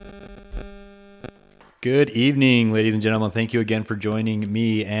Good evening, ladies and gentlemen. Thank you again for joining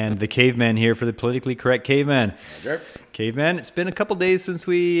me and the caveman here for the Politically Correct Caveman. Roger. Caveman, it's been a couple days since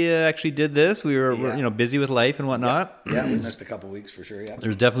we actually did this. We were busy with life and whatnot. Yeah, we missed a couple weeks for sure, yeah.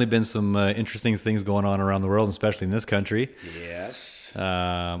 There's definitely been some interesting things going on around the world, especially in this country. Yes.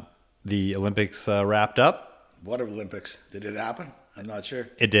 The Olympics wrapped up. What Olympics? Did it happen? I'm not sure.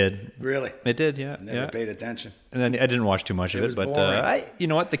 It did. Really? It did, yeah. Never paid attention. And then I didn't watch too much of it, but you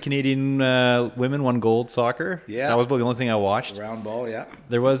know what? The Canadian women won gold soccer. Yeah. That was about the only thing I watched. Round ball, yeah.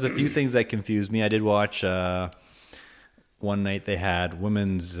 There was a few things that confused me. I did watch one night they had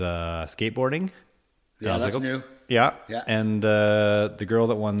women's skateboarding. Yeah, that's new. Yeah. Yeah. And the girl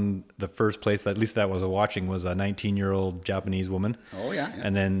that won the first place, at least that was watching, was a 19-year-old Japanese woman. Oh, yeah.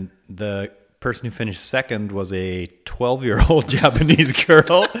 And then the person who finished second was a 12-year-old Japanese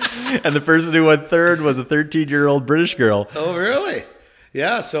girl. And the person who won third was a 13-year-old British girl. Oh, really?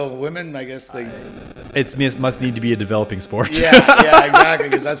 Yeah, so women, I guess they... It must need to be a developing sport. Yeah, exactly,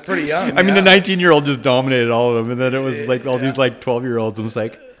 because that's pretty young. I mean, the 19-year-old just dominated all of them. And then it was like all these like 12-year-olds. I was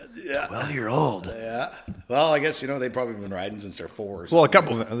like, 12-year-old. Yeah. Well, I guess, they've probably been riding since they're 4 or something. Well, a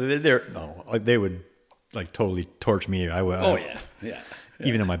couple of them, they would like totally torch me. Yeah.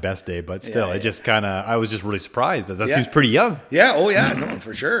 Even in my best day, but still, it just kind of, I was just really surprised that seems pretty young. Yeah, no,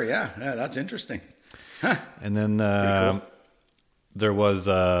 for sure, yeah, that's interesting. Huh. And then cool. there was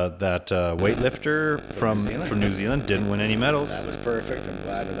that weightlifter from New Zealand, didn't win any medals. That was perfect. I'm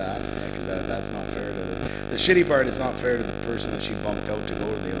glad of that, because that's not fair to the shitty part is not fair to the person that she bumped out to go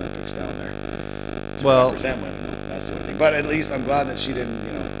to the Olympics down there. Well, represent women, that's the only thing. But at least I'm glad that she didn't,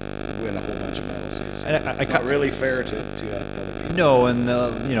 win a whole bunch of medals. It's not really fair to other people. No, and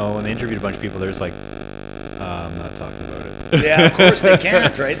when they interviewed a bunch of people, there's like, I'm not talking about it. Yeah, of course they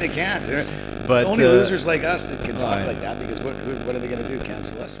can't, right? They can't. But only losers like us that can talk like that, because what are they going to do?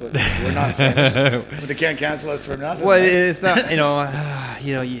 Cancel us? We're not famous. But they can't cancel us for nothing. Well, right? it's not.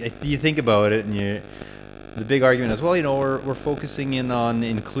 You think about it, and the big argument is, well, we're focusing in on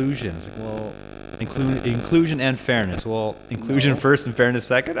inclusion. It's like, well, inclusion and fairness. Well, inclusion first and fairness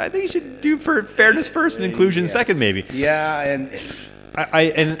second. I think you should do fairness first and inclusion second, maybe. Yeah, and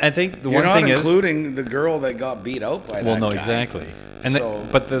I think the you're one thing is not including the girl that got beat out by that well, no, guy. exactly. And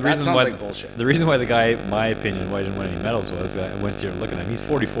but the that reason sounds why like bullshit. The reason why the guy, my opinion, why he didn't win any medals was I went here looking at him. He's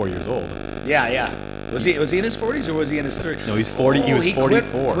 44 years old. Yeah. Was he in his 40s or was he in his 30s? No, he's 40. He was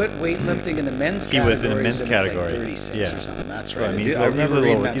 44. Quit weightlifting in the men's category. He was in the men's category. Like 36 or something. That's right. So, I mean, I remember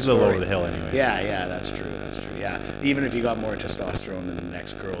reading that he's story. a little over the hill anyway. Yeah, that's true. Yeah, even if you got more testosterone than the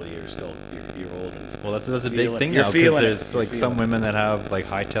next girl, you're old. Well, that's a big thing now, because there's like some women that have like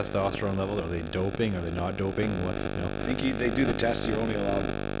high testosterone levels. Are they doping? Are they not doping? What? I think they do the test. You're only allowed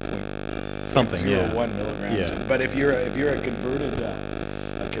something, 0.01 milligrams. Yeah. But if you're a converted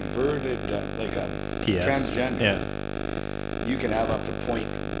like a TS. transgender, you can have up to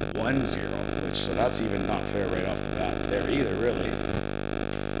 0.10, so that's even not fair right off the bat there either, really.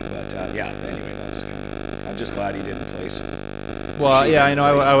 But anyway, I'm just glad he didn't place. Well, I know.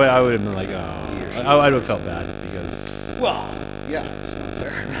 I would have been like, I would have felt bad because. Well, yeah, it's not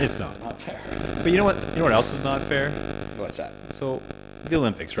fair. It's not. It's not fair. But you know what? You know what else is not fair? What's that? So, the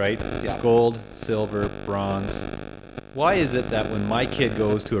Olympics, right? Yeah. Gold, silver, bronze. Why is it that when my kid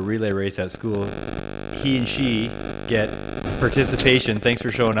goes to a relay race at school, he and she get participation, thanks for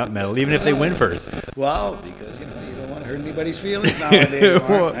showing up medal, even if they win first? Well, because you don't want to hurt anybody's feelings nowadays.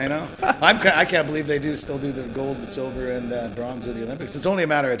 Mark. I know. I can't believe they still do the gold, silver, and bronze at the Olympics. It's only a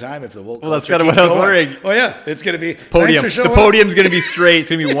matter of time if the woke. Well, that's kind of what I was worrying. Oh yeah, it's going to be podium. The podium's going to be straight.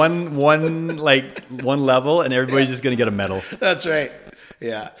 It's going to be one level, and everybody's just going to get a medal. That's right.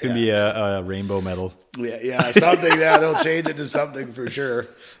 Yeah, it's going to be a rainbow medal. Yeah, something. Yeah, they'll change it to something for sure.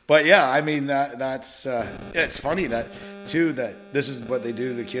 But yeah, I mean that's it's funny that this is what they do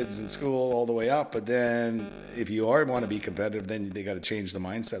to the kids in school all the way up. But then if you want to be competitive, then they got to change the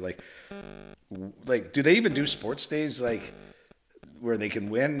mindset. Like, do they even do sports days like where they can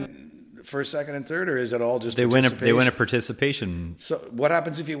win first, second, and third, or is it all just they win a participation? So what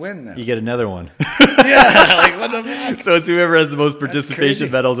happens if you win then? You get another one. Yeah, like what the fuck? So it's whoever has the most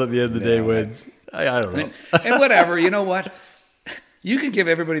participation medals at the end of the day wins. I don't know. And whatever, you know what? You can give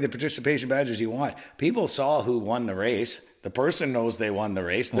everybody the participation badges you want. People saw who won the race. The person knows they won the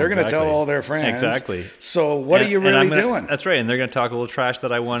race. They're going to tell all their friends. Exactly. So what are you really doing? That's right. And they're going to talk a little trash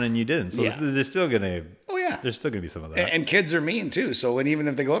that I won and you didn't. So they're still going to. Oh yeah. There's still going to be some of that. And kids are mean too. So even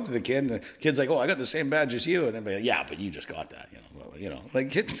if they go up to the kid and the kid's like, "Oh, I got the same badge as you," and they're like, "Yeah, but you just got that."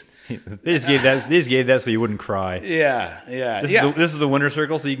 like it, They just gave that. They just gave that so you wouldn't cry. yeah. This is the winter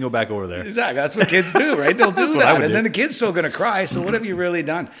circle, so you can go back over there. Exactly. That's what kids do, right? They'll do what I that. would And do. then the kid's still going to cry. So what have you really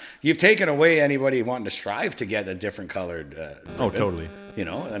done? You've taken away anybody wanting to strive to get a different colored Oh, ribbon. totally.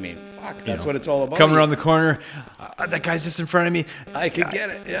 I mean, fuck, that's what it's all about. Coming around the corner, that guy's just in front of me. I could get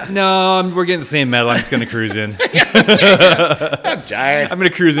it, yeah. No, we're getting the same medal. I'm just going to cruise in. I'm tired. I'm going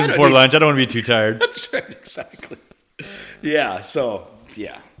to cruise in before lunch. I don't want to be too tired. That's right, exactly. Yeah, so,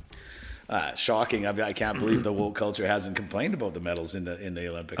 yeah. Shocking. I can't believe the woke culture hasn't complained about the medals in the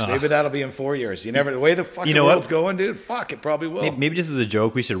Olympics. Maybe that'll be in 4 years. The way the fucking world's going, dude, fuck, it probably will. Maybe just as a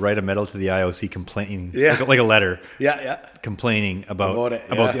joke, we should write a medal to the IOC complaining, Yeah. like a letter. Yeah. Complaining about About it,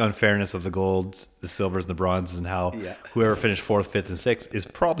 the unfairness of the golds, the silvers, and the bronzes, and how Yeah. whoever finished 4th, 5th, and 6th is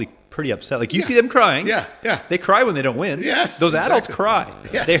probably pretty upset. Like you see them crying. Yeah. They cry when they don't win. Yes, Those adults exactly. cry.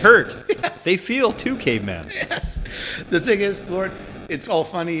 Yes. They hurt. Yes. They feel too, caveman. Yes. The thing is, Lord, it's all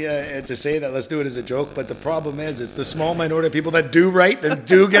funny to say that. Let's do it as a joke. But the problem is, it's the small minority of people that do right, that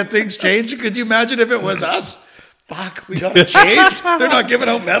do get things changed. Could you imagine if it was us? Fuck, we got changed. They're not giving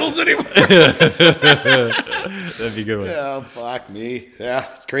out medals anymore. That'd be a good one. Oh, fuck me. Yeah,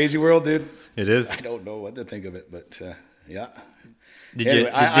 it's a crazy world, dude. It is. I don't know what to think of it, but yeah. Did Anyway,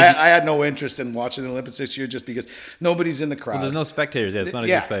 you? I had no interest in watching the Olympics this year just because nobody's in the crowd. Well, there's no spectators. Yeah, it's not as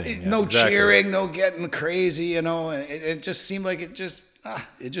exciting. No exactly. cheering, no getting crazy. It just seemed like it just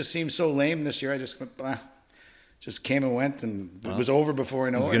seemed so lame this year. I just came and went, and it was over before I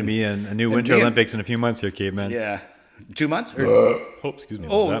know it. It's going to be a new Winter Olympics in a few months here, caveman. Yeah, 2 months. Oh, excuse me.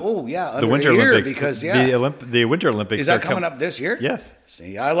 Yeah. The Winter a year Olympics. Because the Winter Olympics. is that coming up this year? Yes.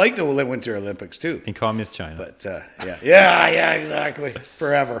 See, I like the Winter Olympics too. In communist China. But yeah, exactly.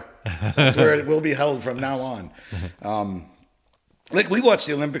 Forever. That's where it will be held from now on. Like we watch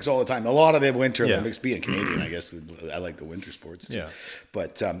the Olympics all the time. A lot of the Winter Olympics, being Canadian, I guess I like the winter sports too. Yeah.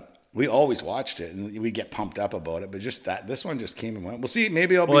 But we always watched it, and we get pumped up about it. But just this one just came and went. We'll see.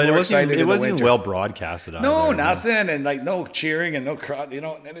 Maybe I'll be more excited. It in the wasn't even winter. well broadcasted. No, either, nothing, and like no cheering and no crowd.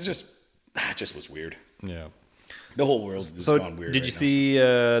 And it just was weird. Yeah. The whole world has gone weird. Did you right see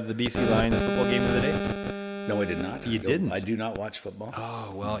the BC Lions football game of the day? now. No, I did not. You didn't? I do not watch football.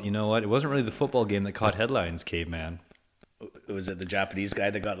 Oh, well, you know what? It wasn't really the football game that caught headlines, caveman. Was it the Japanese guy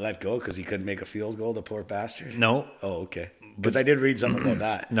that got let go because he couldn't make a field goal? The poor bastard. No. Oh, okay. Because I did read something about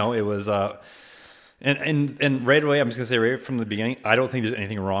that. No, it was and right away I'm just gonna say right from the beginning, I don't think there's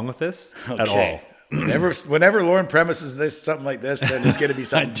anything wrong with this at all. Whenever Lorne premises something like this, then it's going to be I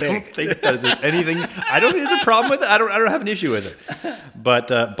something don't big. think that there's anything. I don't think there's a problem with it. I don't have an issue with it.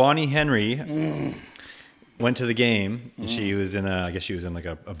 But Bonnie Henry went to the game. And she was in I guess she was in like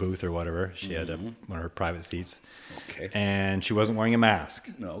a booth or whatever. She had one of her private seats. Okay. And she wasn't wearing a mask.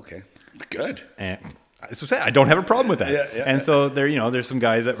 No, okay. Good. And that's what I'm saying. I don't have a problem with that. Yeah, and so there's some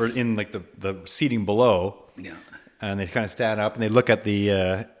guys that were in like the seating below. Yeah. And they kind of stand up and they look at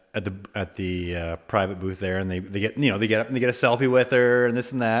the private booth there, and they get they get up and they get a selfie with her and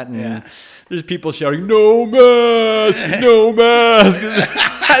this and that, and there's people shouting no mask, no mask.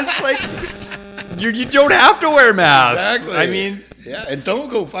 It's like you don't have to wear masks. Exactly. I mean, yeah, and don't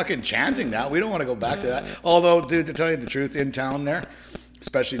go fucking chanting that. We don't want to go back to that. Although, dude, to tell you the truth, in town there,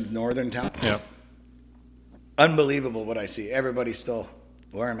 especially northern town, unbelievable what I see. Everybody's still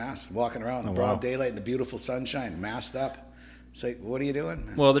wearing masks, walking around in broad daylight in the beautiful sunshine, masked up. It's like, what are you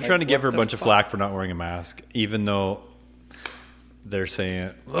doing? well, they're trying to give her a what bunch the of fuck? flack for not wearing a mask, even though they're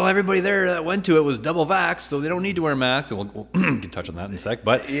saying, well, everybody there that went to it was double vaxxed, so they don't need to wear masks. And we can touch on that in a sec.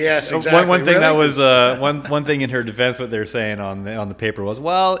 But Yes, exactly. one thing that Really? was one thing in her defense, what they're saying on the paper was,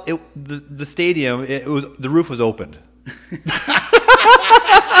 well, the stadium, the roof was opened.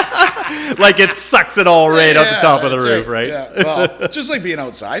 Like it sucks it all right out the top of the that's roof, right? Yeah. Well, it's just like being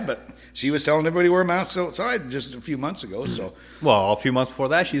outside, but she was telling everybody to wear masks outside just a few months ago. So Well, a few months before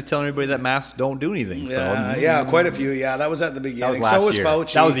that, she was telling everybody that masks don't do anything. yeah, quite a few. Yeah, that was at the beginning. last so was year.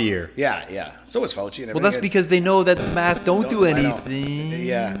 Fauci. That was a year. Yeah. So was Fauci. And Well, that's everything. because they know that masks don't do I know. anything.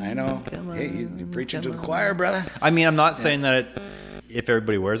 Yeah, I know. Come Hey, you're on, preaching to come the choir, brother. I mean, I'm not saying that if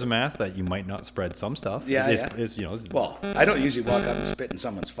everybody wears a mask, that you might not spread some stuff. Yeah, It's, Well, I don't usually walk up and spit in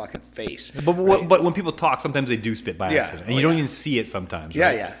someone's fucking face. but when people talk, sometimes they do spit by Yeah. accident, and Oh, you don't yeah. even see it sometimes.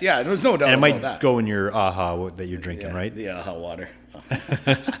 Right? Yeah. There's no doubt And it about might that. go in your aha that you're drinking, Yeah, right? The aha water.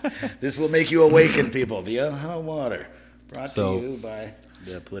 This will make you awaken, people. The aha water, brought So- to you by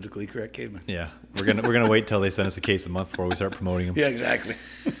the politically correct caveman. Yeah, we're gonna wait till they send us a case a month before we start promoting them. Yeah, exactly.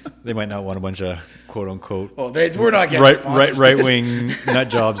 They might not want a bunch of quote unquote Oh, we're not getting right wing nut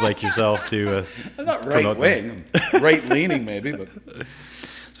jobs like yourself to I'm not right promote them. wing, right leaning maybe, but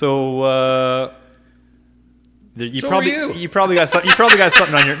So You So probably are you. you probably got something on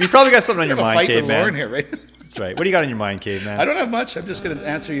your mind, Fight with Lorne caveman. here, right? That's right. What do you got on your mind, caveman? I don't have much. I'm just going to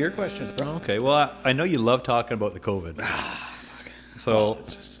answer your questions, bro. Okay. Well, I know you love talking about the COVID. So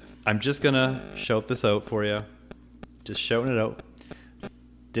It's just, I'm just gonna shout this out for you. Just shouting it out.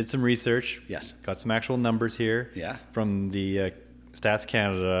 Did some research. Yes. Got some actual numbers here. Yeah. From the Stats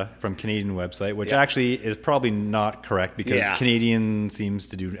Canada, from Canadian website, which Yeah. actually is probably not correct because Yeah. Canadian seems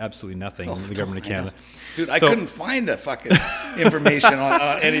to do absolutely nothing. Oh, the government of I know. Canada. dude, I So- couldn't find the fucking information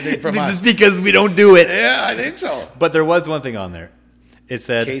on anything from It's us. because we don't do it. Yeah, I think so. But there was one thing on there. It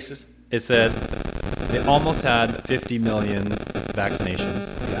said Cases. It said they almost had 50 million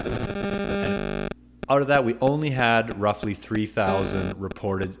vaccinations. Yeah. Out of that, we only had roughly 3,000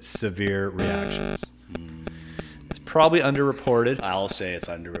 reported severe reactions. It's probably underreported, I'll say it's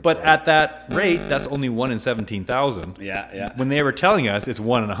underreported. but at that rate, that's only 1 in 17,000. Yeah. When they were telling us it's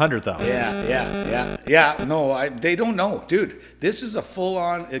 1 in 100,000. Yeah. No, they don't know, dude. This is a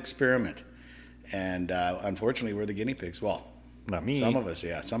full-on experiment, and unfortunately, we're the guinea pigs. Well, Not me. some of us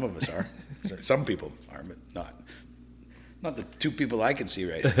are. Some people are, but not the two people I can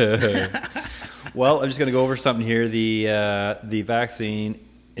see right now. Well, I'm just going to go over something here. The vaccine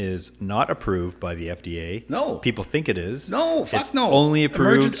is not approved by the FDA. No. People think it is. No, fuck it's no. Only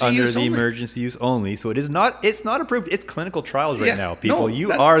approved Emergency under use the only. emergency use only. So it's not approved. It's clinical trials right Yeah, now. People, no, you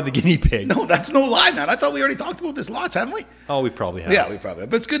that- are the guinea pig. No, that's no lie, man. I thought we already talked about this lots, haven't we? Oh, we probably have. Yeah, we probably have.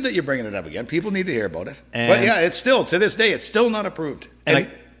 But it's good that you're bringing it up again. People need to hear about it. And- But yeah, it's still, to this day, it's still not approved. And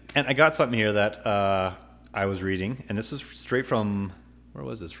I got something here that I was reading, and this was straight from, where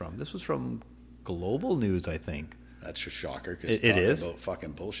was this from? This was from Global News, I think. That's a shocker. 'Cause It talking is. about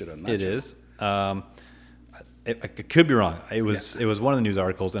fucking bullshit on that. It channel. is. I could be wrong. It was one of the news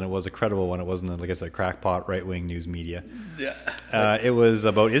articles, and it was a credible one. It wasn't, like I said, crackpot right-wing news media. Yeah. It was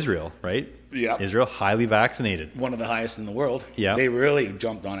about Israel, right? Yeah. Israel, highly vaccinated. One of the highest in the world. Yeah. They really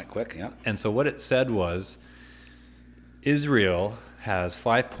jumped on it quick. Yeah. And so what it said was Israel has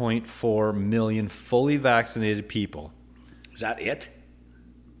 5.4 million fully vaccinated people. Is that it?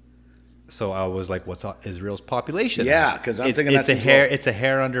 So I was like, what's Israel's population? Yeah, 'cause I'm thinking it's that a seems hair. low. It's a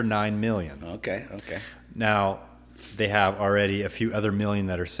hair under 9 million. Okay. Now, they have already a few other million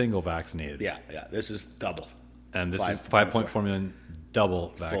that are single vaccinated. Yeah. This is double. And this is 5.4 5.4 million double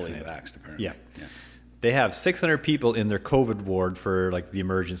Fully vaccinated. vaxxed, apparently. Yeah. They have 600 people in their COVID ward for like the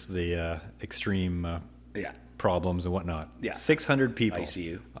emergency, the extreme Yeah. problems and whatnot. Yeah. 600 people.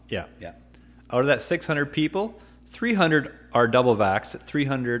 ICU. Yeah. Yeah. Out of that 600 people, 300 are double vaxxed,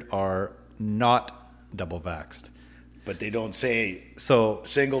 300 are not double vaxxed. But they don't say So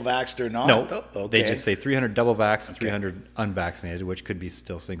single vaxxed or not. no, though? Okay. they just say 300 double vaxxed, 300 unvaccinated, which could be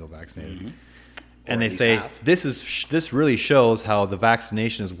still single vaccinated. Mm-hmm. Or And at they least say half. this really shows how the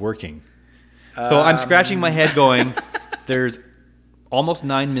vaccination is working. So I'm scratching my head going, there's almost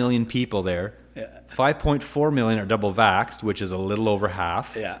 9 million people there. Yeah. 5.4 million are double vaxxed, which is a little over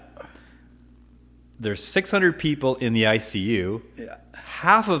half. Yeah. There's 600 people in the ICU. Yeah.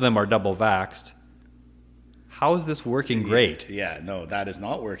 Half of them are double vaxxed. How is this working great? Yeah, no, that is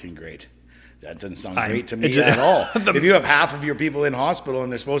not working great. That doesn't sound I'm- great to it me just- at all. If you have half of your people in hospital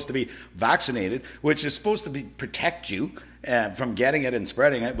and they're supposed to be vaccinated, which is supposed to protect you from getting it and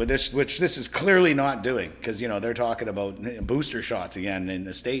spreading it, which this is clearly not doing, because they're talking about booster shots again in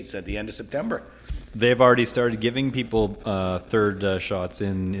the States at the end of September. They've already started giving people third shots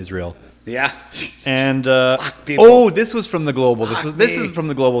in Israel. Yeah. And people. this was from the Global. This is me. from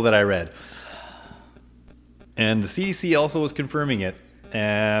the Global that I read. And the CDC also was confirming it.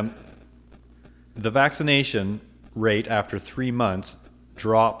 The vaccination rate after 3 months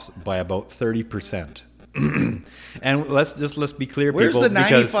drops by about 30%. And let's be clear, Where's people, the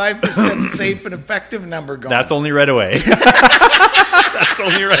because 95% safe and effective number gone? that's only right away. That's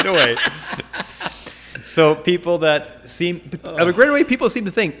only right away. So people that right away, people seem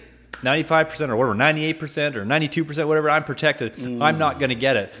to think 95% or whatever, 98% or 92%, whatever, I'm protected. I'm not going to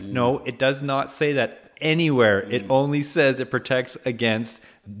get it. No, it does not say that anywhere. It only says it protects against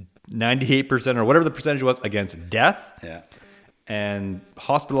 98% or whatever the percentage was against death. Yeah. And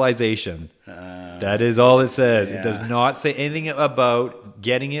hospitalization. That is all it says. It does yeah. not say anything about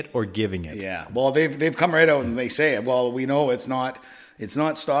getting it or giving it. Yeah. Well, they've come right out and they say, well, we know it's not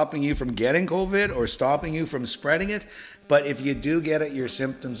stopping you from getting COVID or stopping you from spreading it, but if you do get it, your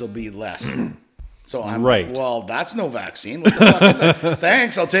symptoms will be less. So I'm Right. like, well, that's no vaccine. What the fuck is that?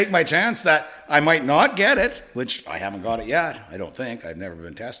 Thanks. I'll take my chance that I might not get it, which I haven't got it yet. I don't think. I've never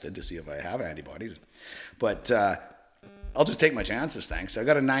been tested to see if I have antibodies. But I'll just take my chances, thanks. I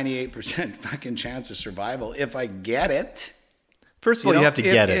got a 98% fucking chance of survival if I get it. First of all, you have to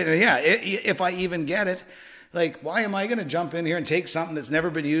get it. Yeah, if I even get it. Like, why am I going to jump in here and take something that's never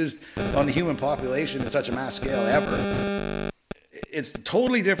been used on the human population at such a mass scale ever? It's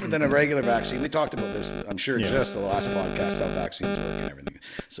totally different than a regular vaccine. We talked about this, I'm sure, just the last podcast, how vaccines work and everything.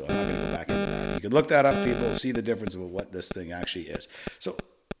 So I'm not going to go back into that. You can look that up. People see the difference of what this thing actually is. So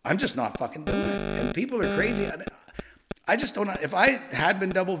I'm just not fucking doing it. And people are crazy. I just don't know. If I had been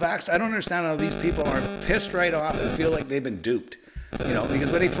double vaxxed, I don't understand how these people aren't pissed right off and feel like they've been duped. You know, because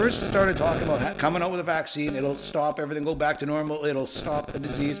when they first started talking about coming out with a vaccine, it'll stop everything, go back to normal, it'll stop the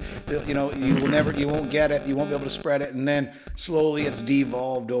disease, you know, you won't get it, you won't be able to spread it, and then slowly it's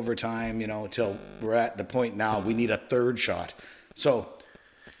devolved over time, you know, till we're at the point now we need a third shot. So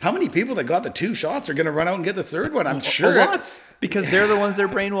how many people that got the 2 shots are going to run out and get the third one? I'm sure. Lots. Because they're the ones they're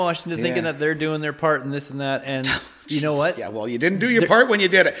brainwashed into thinking that they're doing their part and this and that. And you know what? Yeah, well, you didn't do your part when you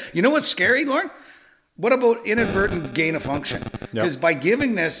did it. You know what's scary, Lorne? What about inadvertent gain of function? Because by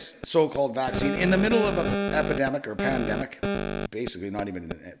giving this so-called vaccine in the middle of an epidemic or pandemic, basically not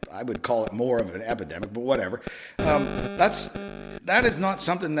even, I would call it more of an epidemic, but whatever. That is not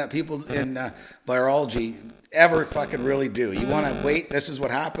something that people in virology ever fucking really do. You want to wait, this is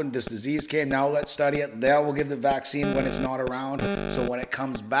what happened, this disease came, now let's study it, now we'll give the vaccine when it's not around, so when it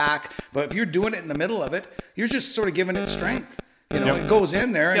comes back. But if you're doing it in the middle of it, you're just sort of giving it strength. You know, it goes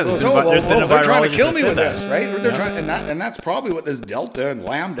in there and goes, they're trying to kill me with this, right? They're trying, and that's probably what this Delta and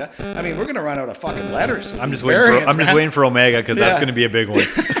Lambda. I mean, we're going to run out of fucking letters. I'm just waiting for Omega because that's going to be a big one.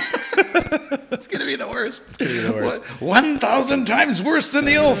 It's going to be the worst. It's going to be the worst. 1,000 times worse than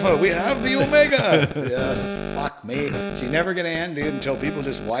the Alpha. We have the Omega. Yes. Fuck me. She's never going to end, dude, until people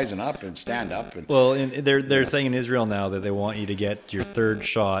just wisen up and stand up. And, well, they're saying in Israel now that they want you to get your 3rd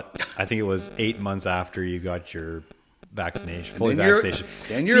shot. I think it was 8 months after you got your vaccination, fully vaccination.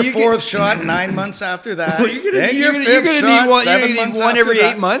 Then your 4th shot 9 months after that. Well, then your 5th shot 7 months after every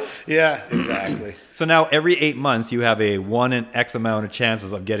that. 8 months? Yeah, exactly. So now every 8 months you have a 1 in X amount of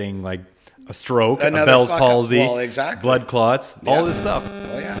chances of getting like a stroke, a Bell's palsy, blood clots, all this stuff.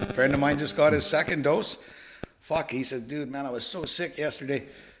 Oh yeah. A friend of mine just got his 2nd dose. Fuck, he said, dude, man, I was so sick yesterday.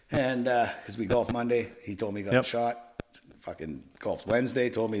 And because we golfed Monday, he told me he got a shot. Fucking golfed Wednesday,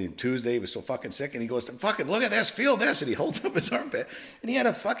 told me Tuesday he was so fucking sick, and he goes, fucking look at this, feel this, and he holds up his armpit, and he had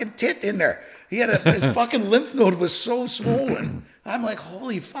a fucking tit in there. He had his fucking lymph node was so swollen. I'm like,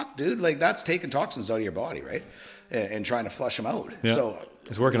 holy fuck, dude, like that's taking toxins out of your body, right? And trying to flush them out. Yeah. So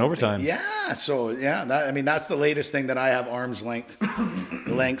it's working overtime. Yeah. So yeah, that's the latest thing that I have arm's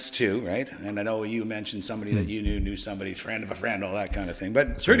lengths to, right? And I know you mentioned somebody that you knew somebody's friend of a friend, all that kind of thing. But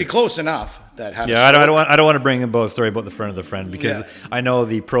it's pretty close enough that had. Yeah, I don't want to bring a story about the friend of the friend because I know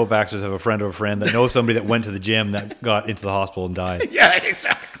the pro-vaxxers have a friend of a friend that knows somebody that went to the gym that got into the hospital and died. Yeah,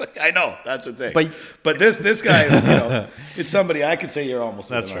 exactly. I know that's the thing. But this guy, you know, it's somebody I could say you're almost.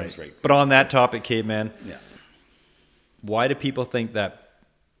 That's right. But on that topic, caveman. Yeah. Why do people think that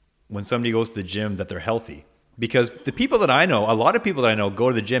when somebody goes to the gym that they're healthy? Because the people that I know, a lot of people that I know go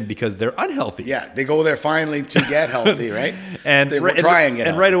to the gym because they're unhealthy. Yeah, they go there finally to get healthy, right? And they try and get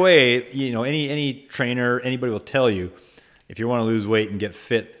healthy. Right away, you know, any trainer, anybody will tell you, if you want to lose weight and get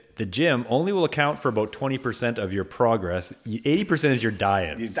fit, the gym only will account for about 20% of your progress. 80% is your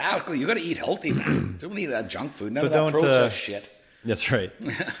diet. Exactly. You got to eat healthy, man. Don't eat that junk food. None of that processed shit. That's right.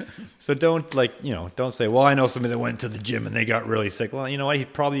 So don't don't say, well, I know somebody that went to the gym and they got really sick. Well, you know what? He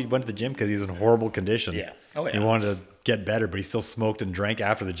probably went to the gym because he was in horrible condition. Yeah. Oh, yeah. He wanted to get better, but he still smoked and drank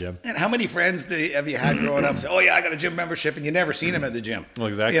after the gym. And how many friends have you had growing up say, oh, yeah, I got a gym membership, and you never seen them at the gym? Well,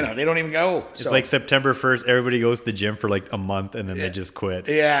 exactly. You know, they don't even go. It's like September 1st, everybody goes to the gym for like a month, and then they just quit.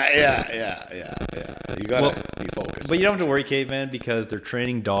 Yeah. You got to be focused. But you don't have to worry, caveman, because they're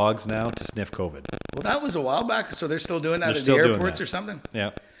training dogs now to sniff COVID. Well, that was a while back, so they're still doing that at the airports or something?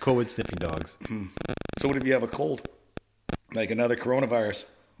 Yeah, COVID sniffing dogs. So what if you have a cold? Like another coronavirus?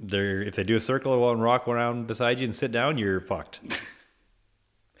 If they do a circle and walk around beside you and sit down, you're fucked.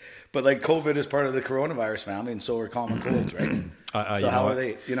 But like COVID is part of the coronavirus family, and so are common colds, right? So how are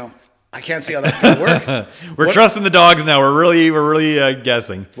they? You know, I can't see how that's going to work. We're trusting the dogs now. We're really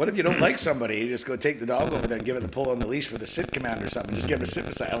guessing. What if you don't like somebody? You just go take the dog over there and give it the pull on the leash for the sit command or something. Just give it a sit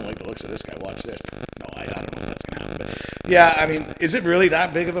beside. I don't like the looks of this guy. Watch this. No, I don't know if that's going to happen. But yeah, I mean, is it really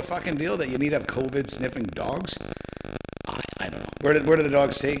that big of a fucking deal that you need to have COVID sniffing dogs? I don't know. Where do the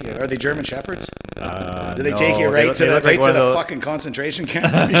dogs take you? Are they German Shepherds? Do they take you right to the fucking concentration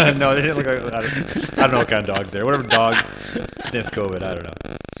camp? No, they didn't look like. I don't know what kind of dogs they're. Whatever dog sniffs COVID, I don't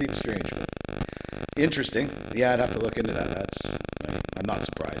know. Seems strange. Interesting. Yeah, I'd have to look into that. I'm not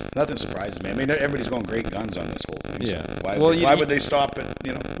surprised. Nothing surprises me. I mean, everybody's going great guns on this whole thing. extinction. Yeah. Why, Well, why would they stop it?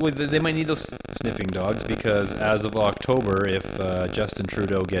 You know. Well, they might need those sniffing dogs because as of October, if Justin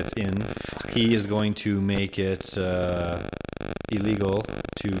Trudeau gets in, he is going to make it illegal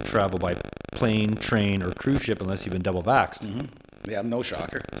to travel by plane, train, or cruise ship unless you've been double vaxxed. Yeah, no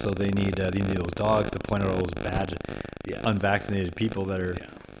shocker. So they need those dogs to point out all those bad, unvaccinated people that are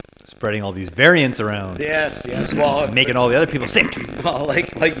spreading all these variants around. Yes. Well, making all the other people sick. Well,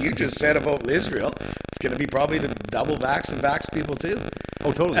 like you just said about Israel, it's going to be probably the double vax and vax people too.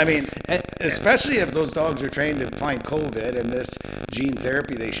 Oh, totally. I mean, especially if those dogs are trained to find COVID and this gene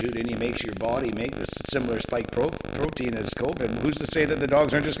therapy they shoot in you makes your body make this similar spike protein as COVID. Who's to say that the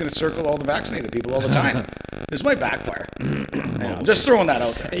dogs aren't just going to circle all the vaccinated people all the time? This might backfire. I'm just throwing that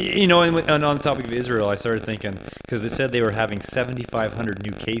out there. You know, and on the topic of Israel, I started thinking, because they said they were having 7,500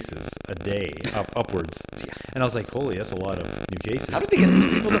 new cases a day, upwards. Yeah. And I was like, holy, that's a lot of new cases. How did they get these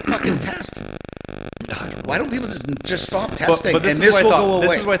people to fucking test? Why don't people just stop testing but and this will go away?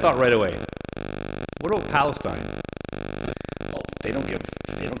 This is what I thought right away. What about Palestine? Well, they don't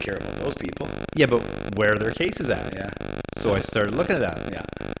care about those people. Yeah, but where are their cases at? Yeah. So I started looking at that. Yeah.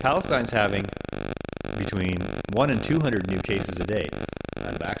 Palestine's having between 1 and 200 new cases a day.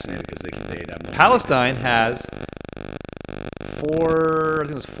 Unvaccinated because they have no. Palestine has I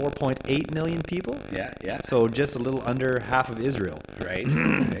think it was 4.8 million people. Yeah. So just a little under half of Israel. Right.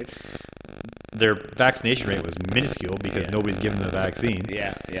 Their vaccination rate was minuscule because nobody's given them the vaccine.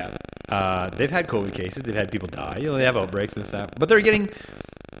 Yeah. They've had COVID cases. They've had people die. They have outbreaks and stuff. But they're getting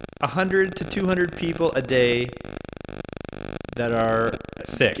 100 to 200 people a day that are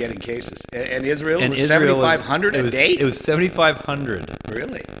sick. Getting cases. And Israel was 7,500 a day? It was 7,500.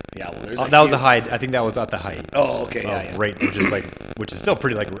 Really? Yeah, well, there's that was the height. I think that was at the height. Oh, okay, yeah. Rate, which is still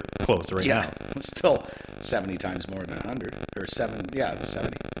pretty close to right now. It's still 70 times more than 100 or 70.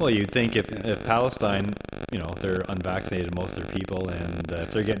 Well, you'd think if Palestine, they're unvaccinated, most of their people, and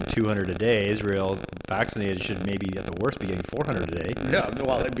if they're getting 200 a day, Israel vaccinated should maybe at the worst be getting 400 a day. Yeah,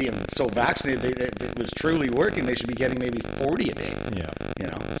 well, being so vaccinated, if it was truly working, they should be getting maybe 40 a day. Yeah.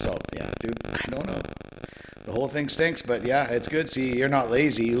 So yeah, dude, I don't know. The whole thing stinks, but yeah, it's good. See, you're not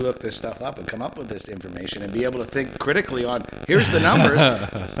lazy. You look this stuff up and come up with this information and be able to think critically on, here's the numbers.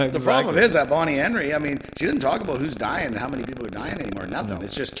 Exactly. The problem is that Bonnie Henry, I mean, she didn't talk about who's dying and how many people are dying anymore. Nothing. No.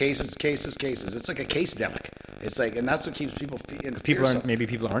 It's just cases. It's like a case-demic. It's like, and that's what keeps people in fear. Maybe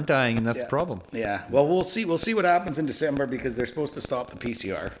people aren't dying, and that's the problem. Yeah. Well, we'll see. We'll see what happens in December because they're supposed to stop the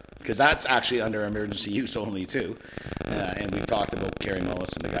PCR because that's actually under emergency use only too. And we've talked about Carrie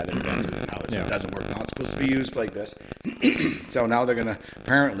Mullis and the guy that we went through and how it doesn't work. Not supposed to be used like this. So now they're gonna.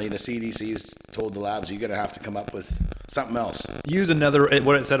 Apparently, the CDC's told the labs you're gonna have to come up with something else. Use another.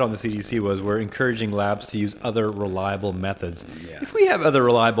 What it said on the CDC was we're encouraging labs to use other reliable methods. Yeah. If we have other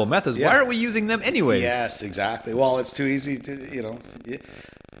reliable methods, why aren't we using them anyways? Yes, exactly. Well, it's too easy to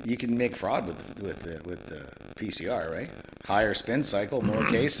you can make fraud with the PCR, right? Higher spin cycle, more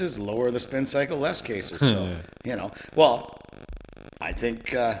cases. Lower the spin cycle, less cases. So well. I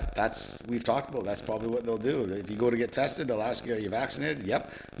think we've talked about. That's probably what they'll do. If you go to get tested, they'll ask you, are you vaccinated?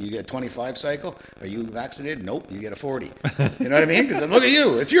 Yep. You get 25 cycle. Are you vaccinated? Nope. You get a 40. You know what I mean? Because look at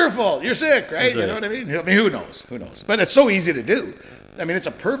you. It's your fault. You're sick, right? You know what I mean? Who knows? But it's so easy to do. I mean, it's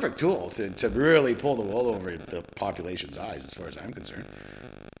a perfect tool to really pull the wool over the population's eyes, as far as I'm concerned.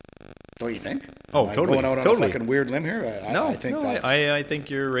 Don't you think? Oh, totally. Going out on a fucking weird limb here? I think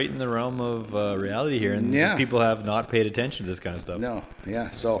you're right in the realm of reality here, and people have not paid attention to this kind of stuff. No,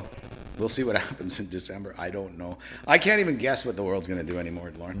 yeah. So we'll see what happens in December. I don't know. I can't even guess what the world's going to do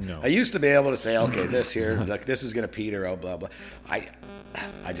anymore, Lorne. No. I used to be able to say, okay, this here, like this is going to peter out, blah blah.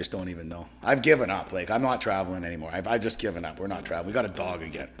 I just don't even know. I've given up. Like I'm not traveling anymore. I've just given up. We're not traveling. We got a dog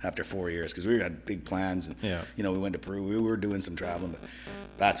again after 4 years because we had big plans and we went to Peru. We were doing some traveling, but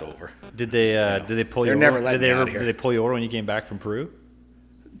that's over. Did they pull you over? Did they pull you over when you came back from Peru?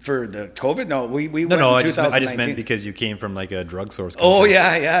 For the COVID? No, we went in 2019. I just meant because you came from like a drug source. Oh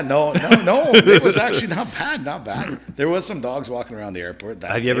yeah. No. It was actually not bad. There was some dogs walking around the airport.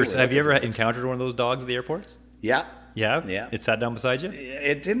 Have you ever encountered one of those dogs at the airports? Yeah. You have? Yeah. It sat down beside you?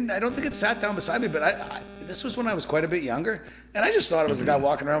 It didn't. I don't think it sat down beside me, but this was when I was quite a bit younger, and I just thought it was a guy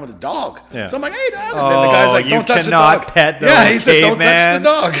walking around with a dog. Yeah. So I'm like, hey, dog. And then the guy's like, don't touch the dog. You cannot pet those, yeah, he said, don't touch the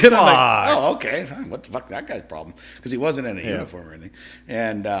dog. And I'm like, oh, okay. What the fuck, that guy's problem? Because he wasn't in a uniform or anything.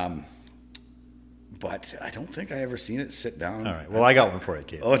 And but I don't think I ever seen it sit down. All right. Well, I got one for you,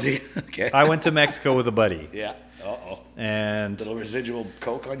 kid. Oh, do you? Okay. I went to Mexico with a buddy. Yeah. Uh-oh. And Little residual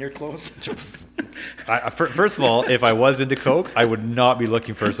coke on your clothes? first of all, if I was into coke, I would not be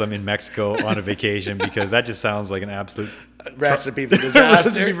looking for some in Mexico on a vacation because that just sounds like an absolute Recipe for disaster.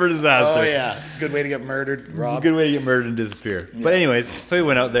 Recipe for disaster. Oh, yeah. Good way to get murdered, robbed. Good way to get murdered and disappear. Yeah. But anyways, so we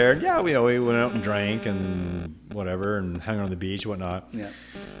went out there. And yeah, we went out and drank and whatever and hung out on the beach, whatnot. Yeah.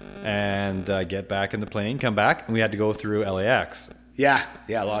 And get back in the plane, come back, and we had to go through LAX. Yeah.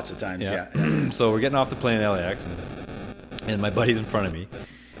 Yeah, lots of times. Yeah. So we're getting off the plane at LAX, and my buddy's in front of me,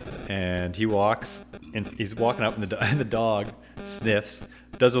 and he walks, and he's walking up, and the dog sniffs,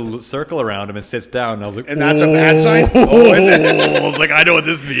 does a circle around him, and sits down. And I was like, and that's a bad sign? Oh, is it? I was like, I know what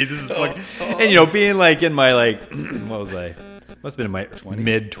this means. This is fucking... And, being like in my, what was I? Must have been in my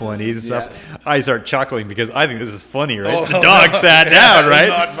mid-20s and stuff. I start chuckling because I think this is funny, right? The dog sat down, right?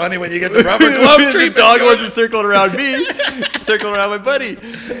 It's not funny when you get the rubber glove treatment. The dog wasn't circling around me, circling around my buddy.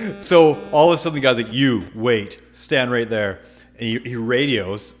 So all of a sudden the guy's like, you, wait, stand right there. And he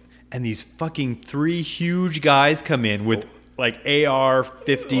radios, and these fucking 3 huge guys come in with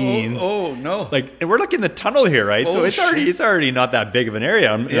AR-15s. Oh, no. And we're looking in the tunnel here, right? So it's already not that big of an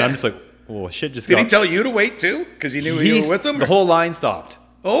area. I'm just like, oh, shit just Did he tell you to wait, too? Because he knew you were with him? The whole line stopped.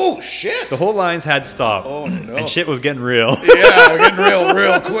 Oh, shit. The whole lines had stopped. Oh, no. And shit was getting real. Yeah, we're getting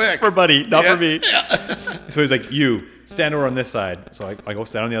real quick. For Buddy, not for me. Yeah. So he's like, you, stand over on this side. So I go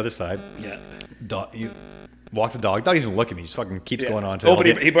stand on the other side. Yeah. Walk the dog. Dog doesn't even look at me. He just fucking keeps going on. But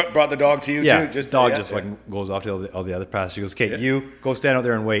he brought the dog to you, yeah, too? Dog just fucking goes off to all the other passengers. He goes, okay, you go stand out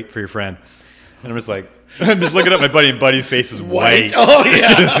there and wait for your friend. And I'm just like, I'm just looking at my buddy, and Buddy's face is white. Oh,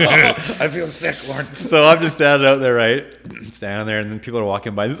 yeah. I feel sick, Lorne. So I'm just standing out there, right? Standing there, and then people are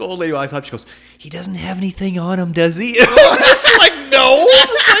walking by. This old lady walks up. She goes, he doesn't have anything on him, does he? It's like, no.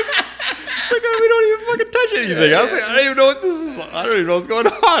 It's like, we don't even fucking touch anything. I was like, I don't even know what this is. I don't even know what's going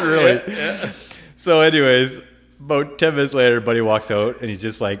on, really. Yeah. So anyways, about 10 minutes later, Buddy walks out, and he's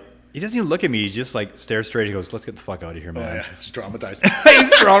just like, he doesn't even look at me. He just stares straight. He goes, let's get the fuck out of here, man. Oh, yeah. It's traumatized.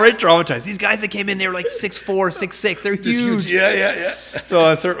 He's already traumatized. These guys that came in, they were 6'4", 6'6". They're huge. Yeah. So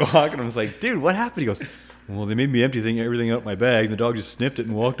I start walking. I was like, dude, what happened? He goes, well, they made me empty everything out my bag. And the dog just sniffed it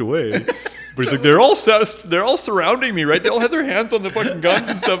and walked away. But he's like, they're all surrounding me, right? They all have their hands on the fucking guns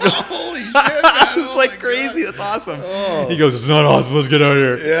and stuff. Holy shit, man. It was crazy. God. That's awesome. Oh. He goes, it's not awesome. Let's get out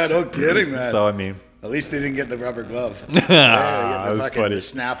of here. Yeah, no kidding, man. So, I mean... At least they didn't get the rubber glove. That was funny. The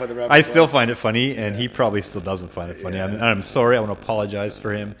snap of the rubber I glove. still find it funny, and he probably still doesn't find it funny. Yeah. I'm sorry. I want to apologize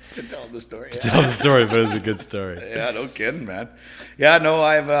for him. To tell him the story. To tell the story, but it's a good story. Yeah, no kidding, man. Yeah, no,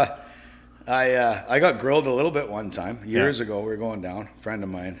 I got grilled a little bit one time. Years ago, we were going down. A friend of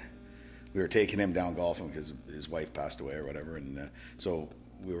mine, we were taking him down golfing because his wife passed away or whatever, and so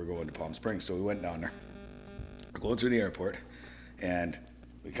we were going to Palm Springs. So we went down there. We're going through the airport, and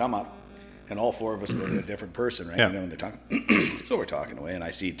we come up. And all 4 of us go to a different person, right? Yeah. When they're talking. So we're talking away, and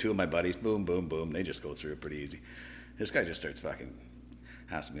I see 2 of my buddies, boom, boom, boom. They just go through it pretty easy. This guy just starts fucking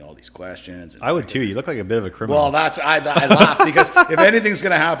asking me all these questions. And I would too. You look like a bit of a criminal. Well, I laugh because if anything's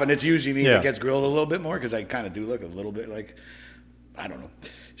going to happen, it's usually me that gets grilled a little bit more because I kind of do look a little bit like, I don't know,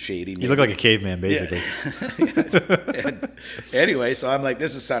 shady. Maybe. You look like a caveman, basically. Yeah. Anyway, so I'm like,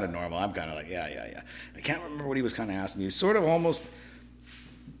 this is sounding normal. I'm kind of like, yeah. I can't remember what he was kind of asking me. He was sort of almost...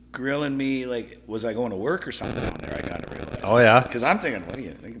 grilling me was I going to work or something down there? I kind of realized. Oh yeah. Because I'm thinking, what do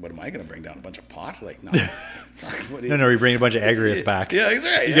you think? What am I going to bring down? A bunch of pot? No. No, you bring a bunch of aggregates back. Yeah, that's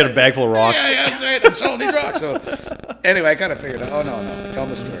right. You get a bag full of rocks. Yeah, that's right. I'm selling these rocks. So anyway, I kind of figured out. Oh no, tell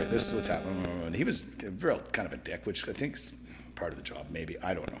him the story. This is what's happening. And he was real kind of a dick, which I think's part of the job. Maybe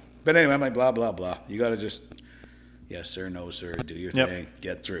I don't know. But anyway, I'm like blah blah blah. You got to just yes sir, no sir, do your thing,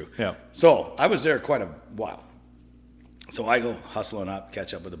 get through. Yeah. So I was there quite a while. So I go hustling up,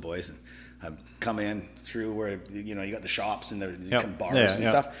 catch up with the boys, and I come in through where you got the shops and the bars and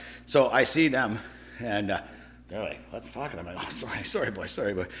stuff. So I see them, and they're like, "What the fuck?" And I'm like, "Oh, sorry, boy."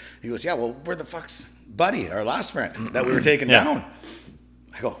 He goes, "Yeah, well, where the fuck's Buddy, our last friend that we were taking down?"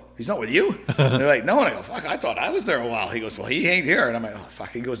 I go, "He's not with you?" And they're like, "No." And I go, "Fuck, I thought I was there a while." He goes, "Well, he ain't here." And I'm like, "Oh,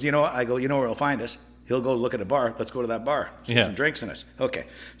 fuck." He goes, "You know what?" I go, "You know where he'll find us? He'll go look at a bar. Let's go to that bar. Let's get some drinks in us." Okay.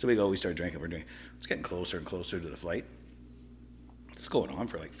 So we go. We start drinking. It's getting closer and closer to the flight. It's going on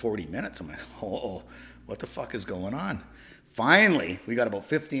for 40 minutes. I'm like, oh, what the fuck is going on? Finally, we got about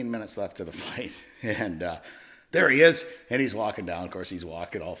 15 minutes left to the flight. And there he is. And he's walking down. Of course, he's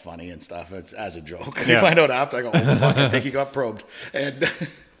walking all funny and stuff. It's as a joke. Yeah. I find out after. I go, oh, fuck, I think he got probed. And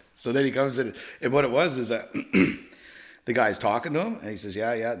so then he comes in. And what it was is that the guy's talking to him, and he says,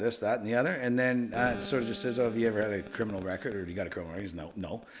 yeah, this, that, and the other. And then sort of just says, have you ever had a criminal record, or you got a criminal record? He says,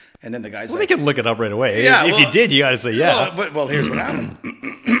 no. And then the guy's Well, like, they can look it up right away. Yeah, if you did, you got to say yeah. Well, here's what happened.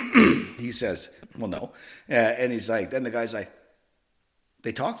 He says, well, no. And he's like, then the guy's like,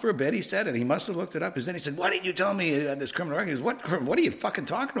 they talked for a bit, he said, and he must have looked it up. Because then he said, why didn't you tell me this criminal record? He goes, what are you fucking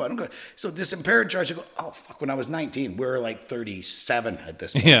talking about? I don't go, so this impaired charge, I go, oh, fuck, when I was 19, we were like 37 at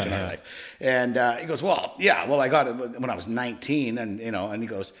this point in our life. And he goes, I got it when I was 19. And, and he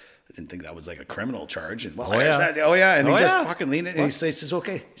goes, I didn't think that was like a criminal charge. And, And he just fucking leaned in, and he says,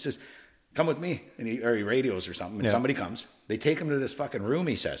 okay. He says, come with me. And he radios or something, and somebody comes. They take him to this fucking room,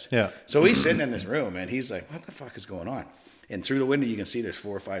 he says. Yeah. So he's sitting in this room, and he's like, what the fuck is going on? And through the window, you can see there's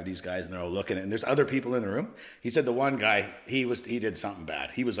 4 or 5 of these guys, and they're all looking. And there's other people in the room. He said the one guy, he did something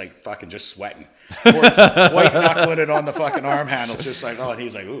bad. He was like fucking just sweating, white knuckling it on the fucking arm handles, just like, oh. And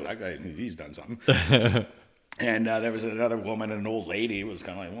he's like, ooh, that guy, he's done something. And there was another woman and an old lady who was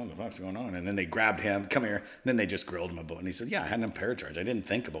kind of like, what the fuck's going on? And then they grabbed him, come here. And then they just grilled him about it. And he said, yeah, I had an impaired charge. I didn't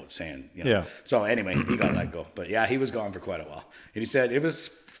think about saying, Yeah. So anyway, he got let go. But yeah, he was gone for quite a while. And he said it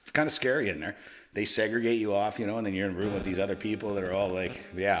was kind of scary in there. They segregate you off, and then you're in a room with these other people that are all like,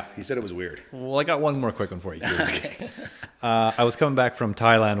 he said it was weird. Well, I got one more quick one for you. Okay. I was coming back from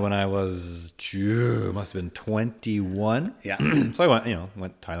Thailand when I was, must have been 21. Yeah. So I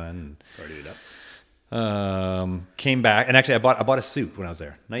went to Thailand and partied it up. Came back, and actually I bought a suit when I was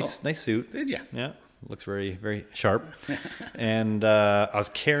there. Nice suit. Did you? Yeah. Looks very, very sharp. And I was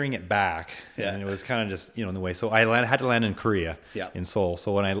carrying it back, and it was kind of just, in the way. So I had to land in Korea, in Seoul.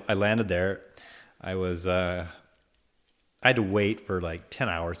 So when I landed there, I had to wait for like 10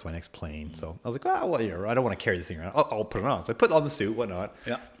 hours for my next plane. So I was like, I don't want to carry this thing around. I'll put it on. So I put on the suit, whatnot.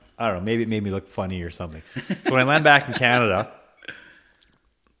 Yeah. I don't know. Maybe it made me look funny or something. So when I land back in Canada,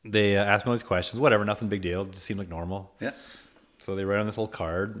 they asked me all these questions. Whatever, nothing big deal. It just seemed like normal. Yeah. So they write on this little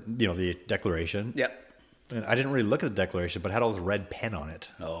card, the declaration. Yeah. And I didn't really look at the declaration, but it had all this red pen on it.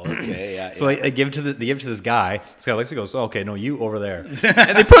 Oh, okay. Yeah. So I give it to they give it to this guy. This guy looks and goes, okay, no, you over there.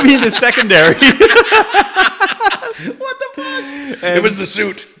 And they put me in the secondary. What the fuck? It was the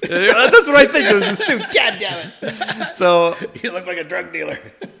suit. That's what I think. It was the suit. God damn it. So you look like a drug dealer.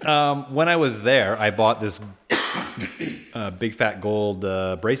 When I was there, I bought this big fat gold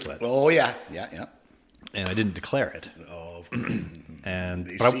bracelet. Oh yeah. Yeah. And I didn't declare it. Oh.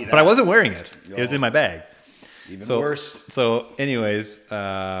 But I wasn't wearing it. It was in my bag. Even worse. So, anyways,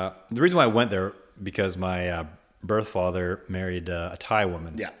 the reason why I went there because my birth father married a Thai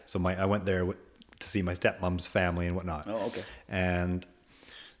woman. Yeah. So I went there to see my stepmom's family and whatnot. Oh, okay. And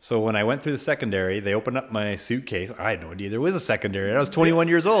so when I went through the secondary, they opened up my suitcase. I had no idea there was a secondary. I was 21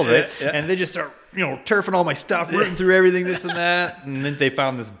 years old, right? Yeah. And they just start, turfing all my stuff, rooting through everything, this and that. And then they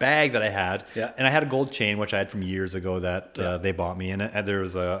found this bag that I had. Yeah. And I had a gold chain, which I had from years ago that they bought me. And there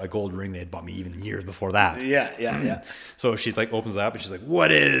was a gold ring they had bought me even years before that. Yeah. So she opens it up and she's like,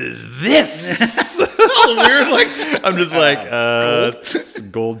 what is this? Oh, weird. Like, I'm just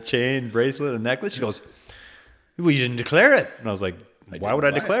like, gold chain, bracelet, and necklace. She goes, well, you didn't declare it. And I was like, why would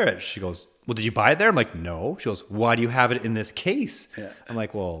I declare it? She goes, well, did you buy it there? I'm like, no. She goes, why do you have it in this case? Yeah. I'm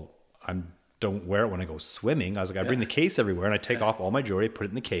like, well, I don't wear it when I go swimming. I was like, I bring the case everywhere, and I take off all my jewelry, put it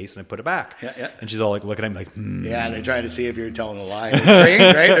in the case, and I put it back. Yeah. And she's all like looking at me like, Yeah, they're trying to see if you're telling a lie. They're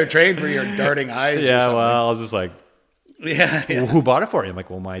trained, right? They're trained for your darting eyes. Yeah, well, I was just like, yeah. Well, who bought it for you? I'm like,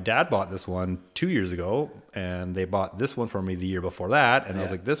 well, my dad bought this one 2 years ago, and they bought this one for me the year before that. And I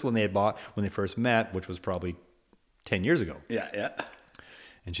was like, this one they had bought when they first met, which was probably 10 years ago. Yeah.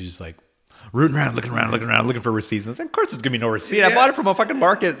 And she's just like rooting around, looking for receipts. And I was like, of course there's going to be no receipt. I bought it from a fucking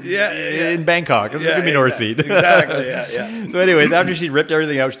market in Bangkok. There's going to be no receipt. Exactly, yeah. So anyways, after she ripped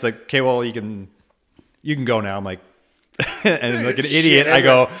everything out, she's like, okay, well, you can go now. I'm like, and like an idiot, I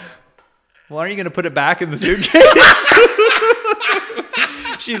go, well, aren't you going to put it back in the suitcase?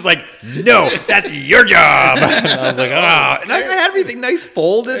 She's like, no, that's your job. And I was like, And I had everything nice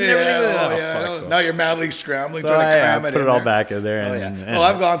folded and everything. So. Now you're madly scrambling, trying to cram it put in it all there. back in there.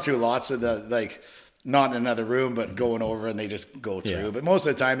 I've gone through lots of not in another room, but going over and they just go through. Yeah. But most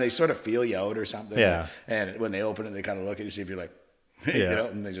of the time they sort of feel you out or something. Yeah. And when they open it, they kind of look at you, see if you're like,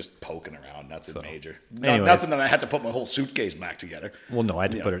 and they're just poking around. Nothing major. Nothing that I had to put my whole suitcase back together. Well, no, I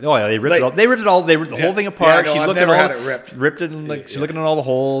had to put it. Oh, yeah, they ripped it all. They ripped it all. They ripped the whole thing apart. Yeah, no, she looked never at all, had it ripped. Ripped it, and she's looking at all the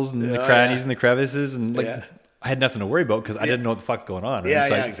holes and the crannies and the crevices, and I had nothing to worry about because I didn't know what the fuck's going on.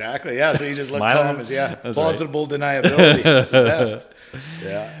 Yeah, exactly. Yeah, so you just look calm as plausible deniability. It's the best.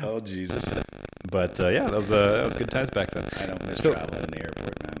 Yeah. Oh Jesus. But that was good times back then. I don't miss traveling in the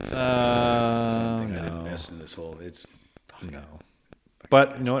airport, man. That's one thing I didn't miss in this whole. It's no.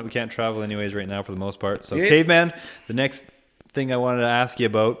 But you know what? We can't travel anyways right now for the most part. So, Yeah. Caveman, the next thing I wanted to ask you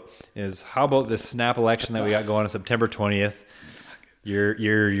about is how about this snap election that we got going on September 20th?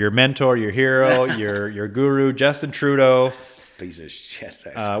 Your mentor, your hero, your guru, Justin Trudeau. Piece of shit.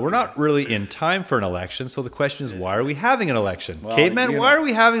 We're not really in time for an election, so the question is, why are we having an election? Well, Caveman, you why know. are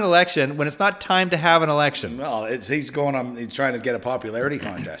we having an election when it's not time to have an election? Well, he's trying to get a popularity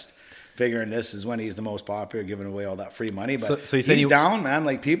contest. Figuring this is when he's the most popular, giving away all that free money. But So you said he's down, man.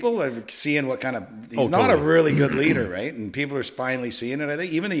 Like, people are seeing what kind of... He's not totally. a really good leader, right? And people are finally seeing it, I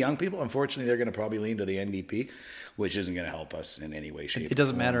think. Even the young people, unfortunately, they're going to probably lean to the NDP, which isn't going to help us in any way, shape, It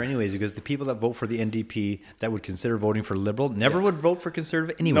doesn't or matter form. anyways, because the people that vote for the NDP that would consider voting for Liberal never would vote for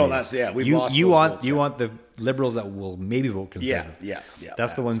Conservative anyways. No, that's... Yeah, we've lost you those want votes, you yeah. want the Liberals that will maybe vote Yeah, Conservative. yeah.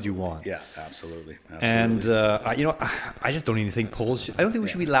 That's the ones you want. Yeah, absolutely. And I just don't even think polls. I don't think we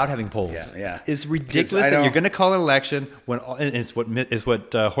should be allowed having polls. Yeah. It's I ridiculous that know. you're going to call an election when and it's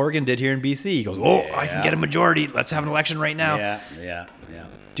what Horgan did here in BC. He goes, I can get a majority. Let's have an election right now. Yeah.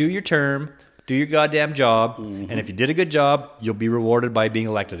 Do your term. Do your goddamn job. And if you did a good job, you'll be rewarded by being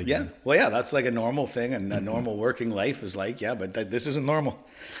elected Yeah. again. Well, yeah, that's like a normal thing, and a normal working life is like, but this isn't normal.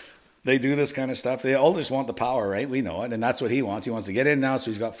 They do this kind of stuff. They all just want the power, right? We know it, and that's what he wants. He wants to get in now,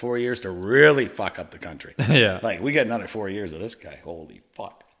 so he's got 4 years to really fuck up the country. Yeah. Like, we get another 4 years of this guy. Holy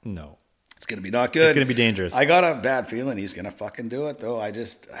fuck. No. It's going to be not good. It's gonna be dangerous. I got a bad feeling he's going to fucking do it, though.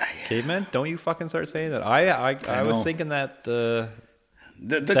 Caveman, don't you fucking start saying that. I was know. thinking that... The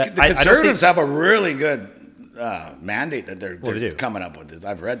I don't Conservatives have a really good mandate that they're they do. coming up with.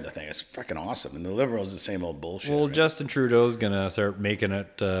 I've read the thing. It's fucking awesome. And the Liberals, the same old bullshit. Well, right? Justin Trudeau's gonna start making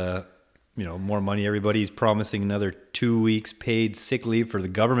it, more money. Everybody's promising another 2 weeks paid sick leave for the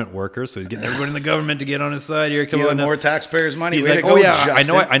government workers, so he's getting everybody in the government to get on his side here. Stealing more taxpayers' money. He's Way like, to go, I know,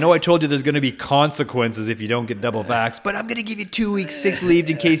 Justin." I know. I told you there's going to be consequences if you don't get double vaxxed, but I'm going to give you 2 weeks sick leave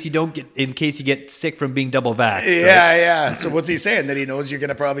in case you get sick from being double vaxxed. Yeah. So what's he saying? That he knows you're going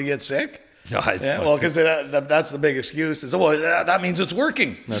to probably get sick? Right? Yeah, well, because that's the big excuse. Is, that means it's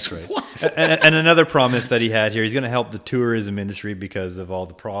working. That's right. What? And another promise that he had here, he's going to help the tourism industry because of all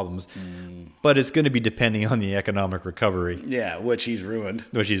the problems, but it's going to be depending on the economic recovery, Yeah, which he's ruined.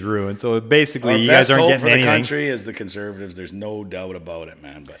 So basically, Our you guys best aren't hope getting for the anything. country is the Conservatives. There's no doubt about it,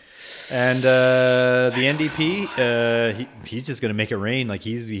 man. But And the NDP, he's just going to make it rain. Like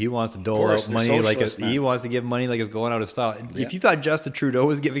he wants to dole course, out they're money socialists, he man. wants to give money like it's going out of style. If you thought Justin Trudeau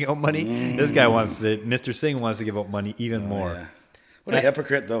was giving out money, this guy Mr. Singh wants to give out money even more. yeah. What a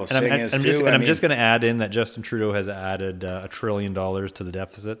hypocrite, though, And Singh is, I'm too. I'm just going to add in that Justin Trudeau has added $1 trillion to the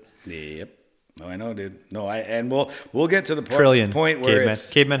deficit. Yep. No, I know, dude. No, we'll get to the point where Caveman. it's...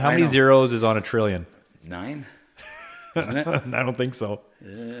 Caveman, how I many know. zeros is on a trillion? 9? Isn't it? I don't think so.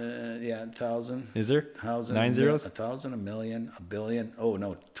 Yeah, 1,000. Is there? 1,000. 9 zeros? 1,000, a million, a billion. Oh,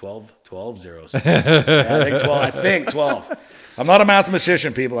 no, 12 zeros. Yeah, I think 12. I'm not a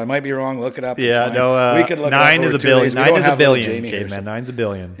mathematician, people. I might be wrong. Look it up. It's Yeah, fine. no. We could look 9 it up is over a 2 billion. days. We 9 don't is a have little billion, Jamie here, Caveman. so- 9's a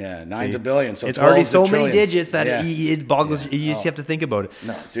billion. Yeah, 9's See? a billion. So It's already 12's a so many trillion. digits that Yeah. it boggles. You just have to think about it.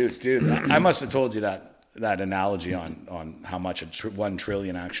 No, dude. I must have told you that analogy on how much 1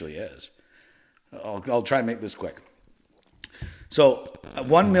 trillion actually is. I'll try and make this quick. So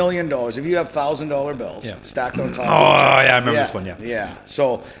 $1 million, if you have $1,000 bills stacked on top of each other. Yeah, I remember this one, yeah. Yeah.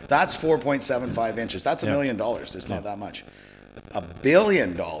 So that's 4.75 inches. That's $1 million. It's not that much. $1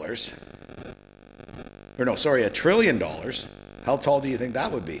 billion, $1 trillion. How tall do you think that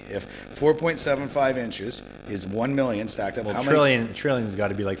would be? If 4.75 inches is 1 million stacked up, Well, how trillion's got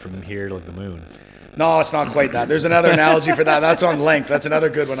to be like from here to like the moon. No, it's not quite that. There's another analogy for that. That's on length. That's another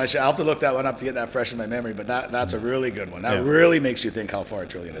good one. I'll have to look that one up to get that fresh in my memory, but that's a really good one. That really makes you think how far a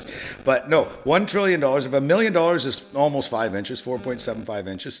trillion is. But no, $1 trillion, if $1 million is almost 5 inches, 4.75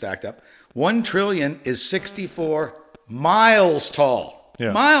 inches stacked up, 1 trillion is 64 miles tall.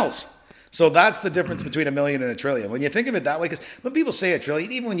 Yeah. Miles. So that's the difference between $1 million and $1 trillion. When you think of it that way, because when people say $1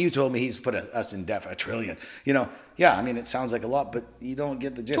 trillion, even when you told me he's put us in debt for $1 trillion, it sounds like a lot, but you don't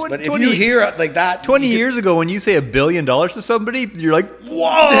get the gist. But if you hear it like that... 20 years ago, when you say $1 billion to somebody, you're like,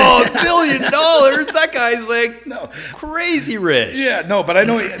 whoa, $1 billion? That guy's like crazy rich. Yeah, no, but I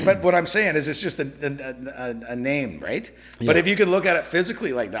know. But what I'm saying is, it's just a name, right? Yeah. But if you could look at it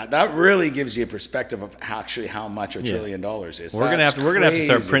physically like that, that really gives you a perspective of actually how much $1 trillion is. We're gonna have to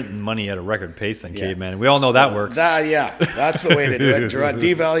start printing money at a record pace, then, Caveman. We all know that works. That's the way to do it.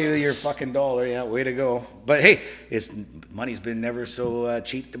 Devalue your fucking dollar. Yeah, way to go. But hey, money's been never so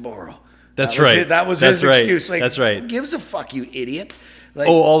cheap to borrow. That's right. That was his excuse. Like, that's right. Who gives a fuck, you idiot? Like,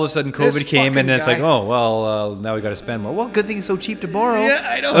 all of a sudden this COVID came and fucking it's like, guy- oh, well, now we got to spend more. Well, good thing it's so cheap to borrow. Yeah,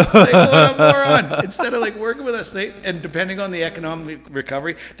 I know. Like, what a moron. Instead of like working with us, and depending on the economic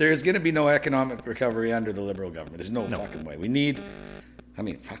recovery, there is going to be no economic recovery under the Liberal government. There's no fucking way. We need. I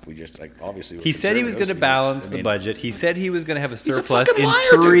mean, fuck. We just like obviously. He said he was going to balance the budget. He said he was going to have a a surplus fucking in liar,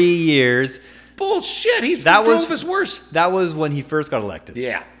 3 years. Bullshit. That drove was us worse. That was when he first got elected.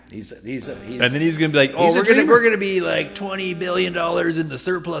 Yeah. He's And then he's going to be like, oh, he's a dreamer. we're gonna be like $20 billion in the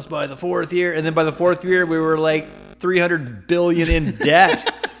surplus by the 4th year. And then by the 4th year, we were like $300 billion in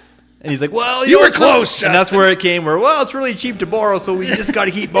debt. And he's like, well, You know, were it's close, not-" And that's Justin. where it came where, well, it's really cheap to borrow, so we just got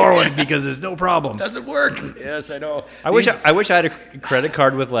to keep borrowing because there's no problem. doesn't work. Yes, I know. I wish I had a credit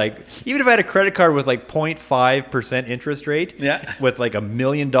card with like, even if I had a credit card with like 0.5% interest rate, Yeah. with like $1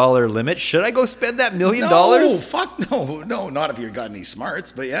 million limit, should I go spend that $1 million? No, fuck no, not if you've got any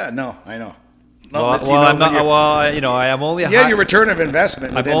smarts. But yeah, no, I know. Not Well, unless you well, know I'm not. when you're- Well, you know, I am only a yeah, high, your return of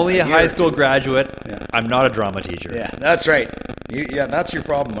investment. I'm within only a year high or school two. graduate. Yeah. I'm not a drama teacher. Yeah, that's right. Yeah, that's your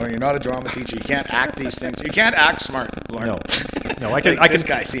problem, Lauren. You're not a drama teacher. You can't act these things. You can't act smart, Lauren. No, I can. This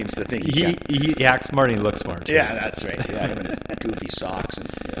guy seems to think he can. He acts smart and he looks smart. Too. Yeah, that's right. Yeah, him and his goofy socks and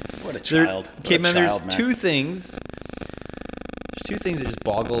what a There- child. What Okay, a man. child, There's man. two things. There's two things that just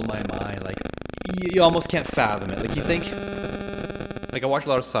boggle my mind. Like you almost can't fathom it. Like you think. Like I watch a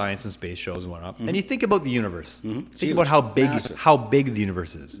lot of science and space shows and whatnot, and you think about the universe. Think huge. about Massive. how big the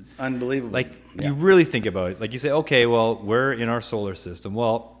universe is. Unbelievable. Like Yeah. you really think about it. Like you say, okay, well, we're in our solar system.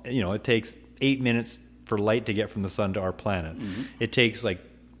 Well, you know, it takes 8 minutes for light to get from the sun to our planet. It takes like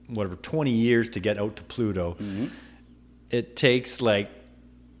whatever 20 years to get out to Pluto. It takes like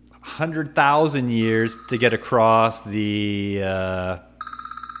 100,000 years to get across the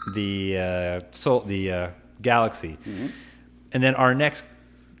galaxy. And then our next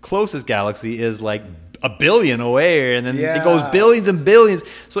closest galaxy is like 1 billion away, and then it goes Yeah. billions and billions.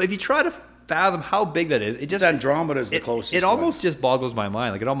 So if you try to fathom how big that is, it just Andromeda is the closest. It one. almost just boggles my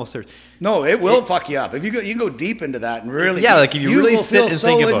mind. Like it almost starts. No, it will fuck you up if you can go deep into that and really. Yeah, like if you really will sit feel and so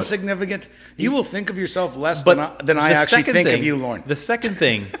think about it. insignificant. You will think of yourself less But than I the actually second think of thing- you, Lauren. The second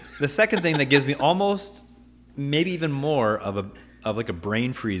thing that gives me almost, maybe even more of like a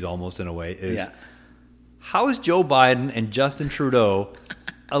brain freeze almost in a way is. Yeah. How is Joe Biden and Justin Trudeau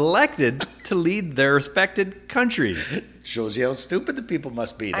elected to lead their respected countries? Shows you how stupid the people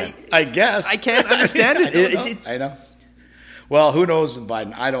must be. Then. I guess I can't understand it. I know. Well, who knows with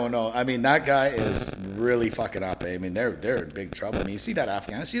Biden? I don't know. I mean, that guy is really fucking up. I mean, they're in big trouble. I mean, you see that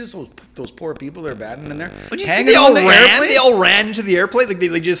Afghan? See those poor people they're batting in there. Did you see hanging they all on the ran? airplane? They all ran into the airplane. Like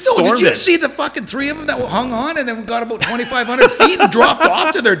they just No, stormed did you it. see the fucking 3 of them that hung on and then got about 2,500 feet and dropped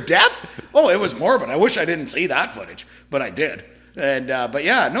off to their death? Oh, it was morbid. I wish I didn't see that footage, but I did. And but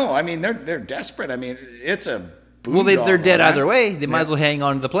yeah, no, I mean they're desperate. I mean it's a Well, they're boondoggle, dead man. either way. They might Yeah. as well hang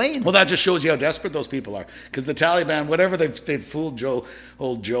on to the plane. Well, that just shows you how desperate those people are. Because the Taliban, whatever they've fooled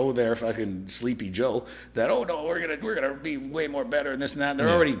old Joe there, fucking sleepy Joe, that oh no, we're gonna be way more better and this and that. And they're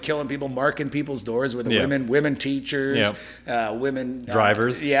already killing people, marking people's doors with women teachers, women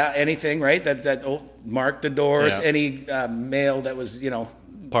Drivers. anything right that mark the doors. Yeah. Any male that was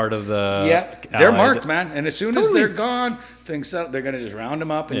Part of the they're allied- marked, man. And as soon as Totally. they're gone, things settle. They're going to just round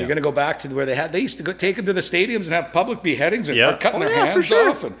them up, and Yeah. you're going to go back to where they used to go take them to the stadiums and have public beheadings and Yeah. or cutting Oh, their yeah, for hands sure.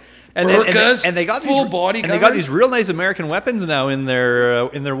 off and And burkas, they got full these, body and coverage. they got these real nice American weapons now in their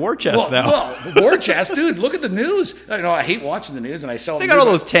war chest now. Well, war chest, dude. Look at the news. I hate watching the news, and I saw They got all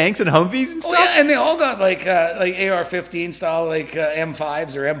those tanks and Humvees and Oh stuff. yeah, and they all got like AR-15 style, like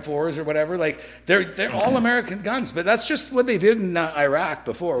M5s or M4s or whatever. Like they're all American guns, but that's just what they did in Iraq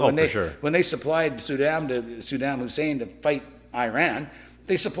before. Oh, when for they sure. when they supplied Saddam Hussein to fight Iran.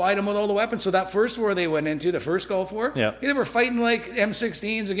 They supplied them with all the weapons. So that first war they went into, the first Gulf War, they were fighting like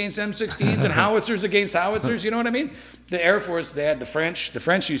M16s against M16s and howitzers against howitzers. You know what I mean? The Air Force, they had the French. The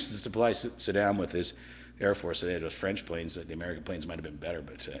French used to supply Saddam with his Air Force. So they had those French planes. The American planes might have been better,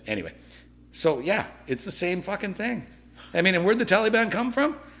 but anyway. So yeah, it's the same fucking thing. I mean, and where'd the Taliban come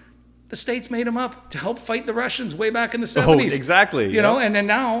from? The States made them up to help fight the Russians way back in the 70s. Oh, exactly. You know, and then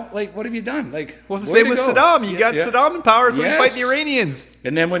now, like, what have you done? Like, Well, it's the way same to with go. Saddam. You got Saddam in power, so you fight Yes. the Iranians.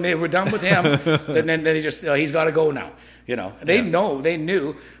 And then when they were done with him, then they just he's got to go now. You know, they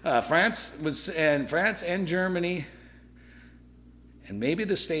knew France and Germany and maybe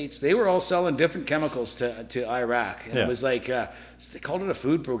the States. They were all selling different chemicals to Iraq, and it was like they called it a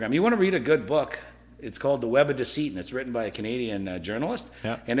food program. You want to read a good book? It's called The Web of Deceit, and it's written by a Canadian journalist.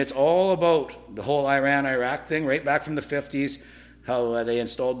 Yeah. And it's all about the whole Iran-Iraq thing, right back from the 50s. how they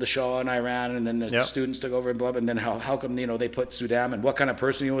installed the Shah in Iran, and then the Yep. students took over in Blub, and then how come they put Saddam, and what kind of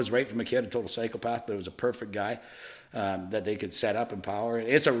person he was, right from a kid, a total psychopath, but it was a perfect guy that they could set up and power.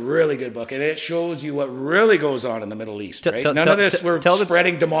 It's a really good book, and it shows you what really goes on in the Middle East. Right? None of this we're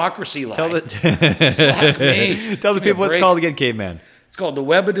spreading democracy lie. Tell the Fuck me. tell the people what's called again, Caveman. It's called The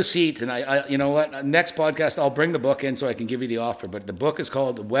Web of Deceit, and I you know what? Next podcast, I'll bring the book in so I can give you the offer. But the book is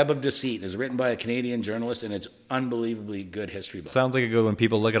called The Web of Deceit. It's written by a Canadian journalist, and it's unbelievably good history book. Sounds like a good one.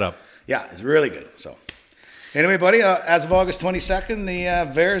 People look it up. Yeah, it's really good. So, anyway, buddy, as of August 22nd, the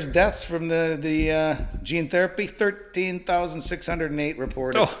VAERS deaths from the gene therapy, 13,608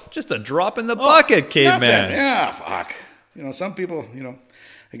 reported. Oh, just a drop in the bucket, Caveman. Nothing. Yeah, fuck. Some people,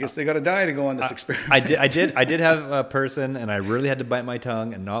 I guess they got to die to go on this experiment. I did have a person, and I really had to bite my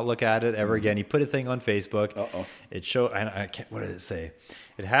tongue and not look at it ever again. He put a thing on Facebook. Uh-oh. It showed. I can't. What did it say?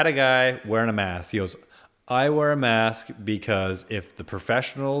 It had a guy wearing a mask. He goes, "I wear a mask because if the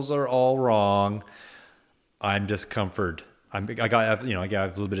professionals are all wrong, I'm discomfort. I got a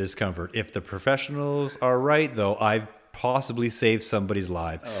little bit of discomfort. If the professionals are right, though, I've possibly saved somebody's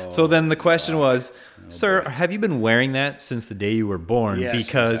life." So then the question was, sir, have you been wearing that since the day you were born? Yes,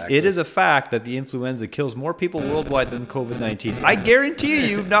 because exactly. it is a fact that the influenza kills more people worldwide than COVID-19. I guarantee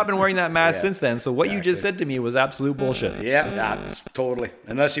you've not been wearing that mask since then. So what you just said to me was absolute bullshit. Yeah, that's totally.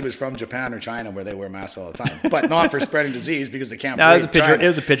 Unless he was from Japan or China, where they wear masks all the time, but not for spreading disease because they can't. No, breathe. it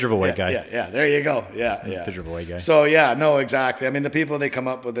was a picture of a white guy. Yeah. There you go. Yeah, It was a picture of a white guy. So no, exactly. I mean, the people they come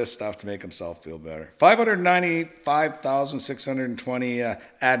up with this stuff to make themselves feel better. 595,620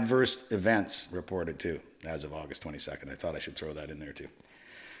 adverse events reported too, as of August 22nd. I thought I should throw that in there too,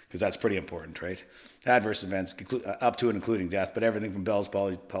 because that's pretty important, right? Adverse events up to and including death, but everything from Bell's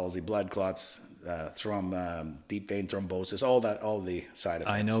palsy, blood clots, deep vein thrombosis, all the side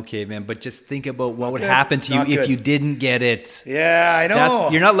effects. I know, Caveman, but just think about what would good. happen to you Not if good. you didn't get it. Yeah, I know.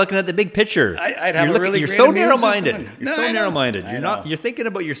 You're not looking at the big picture. I'd have a really You're great so immune narrow-minded. system. You're No, so I know. narrow-minded. I know. You're thinking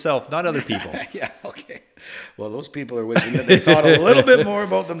about yourself, not other people. Yeah, okay. Well, those people are wishing that they thought a little bit more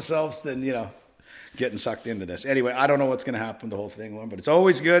about themselves than, getting sucked into this. Anyway, I don't know what's going to happen with the whole thing, Lorne, but it's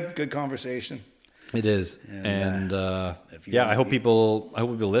always good conversation. It is, and I hope people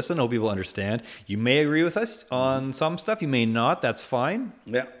listen. I hope people understand. You may agree with us on some stuff. You may not. That's fine.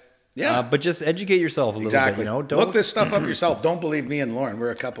 Yeah. But just educate yourself a little Exactly. bit. Don't look this stuff up yourself. Don't believe me and Lauren.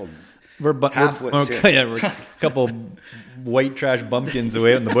 We're a couple. We're half-wits here. we're a couple white trash bumpkins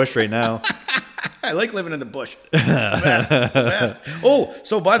away in the bush right now. I like living in the bush. It's the best. It's the best. Oh,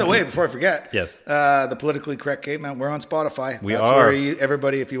 so by the way, before I forget, Yes. The Politically Correct Caveman, we're on Spotify. We That's are. where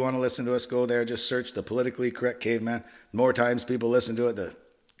everybody, if you want to listen to us, go there. Just search the Politically Correct Caveman. The more times people listen to it, the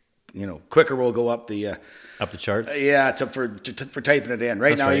quicker we'll go up the Up the charts. for typing it in. Right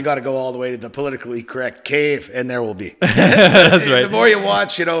That's now, right. you got to go all the way to the Politically Correct Cave, and there will be. That's right. The more you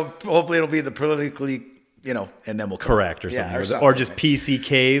watch, hopefully it'll be the politically, and then we'll come Correct or Yeah, something, or or just PC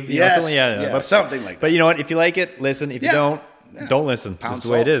Cave. Yes, Something, yeah, something like that. But you know what? If you like it, listen. If you Yeah. don't listen. Pound That's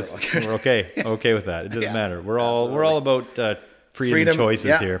the way it is. salt. We're okay with that. It doesn't Yeah, matter. We're all about freedom of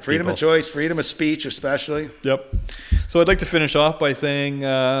choices here. Freedom people. of choice, freedom of speech, especially. Yep. So I'd like to finish off by saying,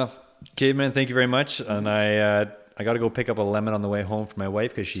 Caveman, thank you very much. And I got to go pick up a lemon on the way home for my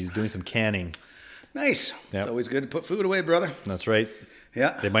wife because she's doing some canning. Nice. Yep. It's always good to put food away, brother. That's right.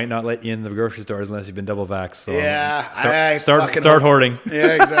 Yeah. They might not let you in the grocery stores unless you've been double vaxxed. So Yeah, I start fucking start hope- hoarding.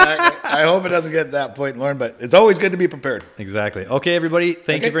 Yeah, exactly. I hope it doesn't get to that point, Lauren, but it's always good to be prepared. Exactly. Okay, everybody.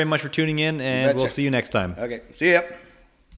 Thank you Okay. very much for tuning in, and we'll betcha. see you next time. Okay. See ya.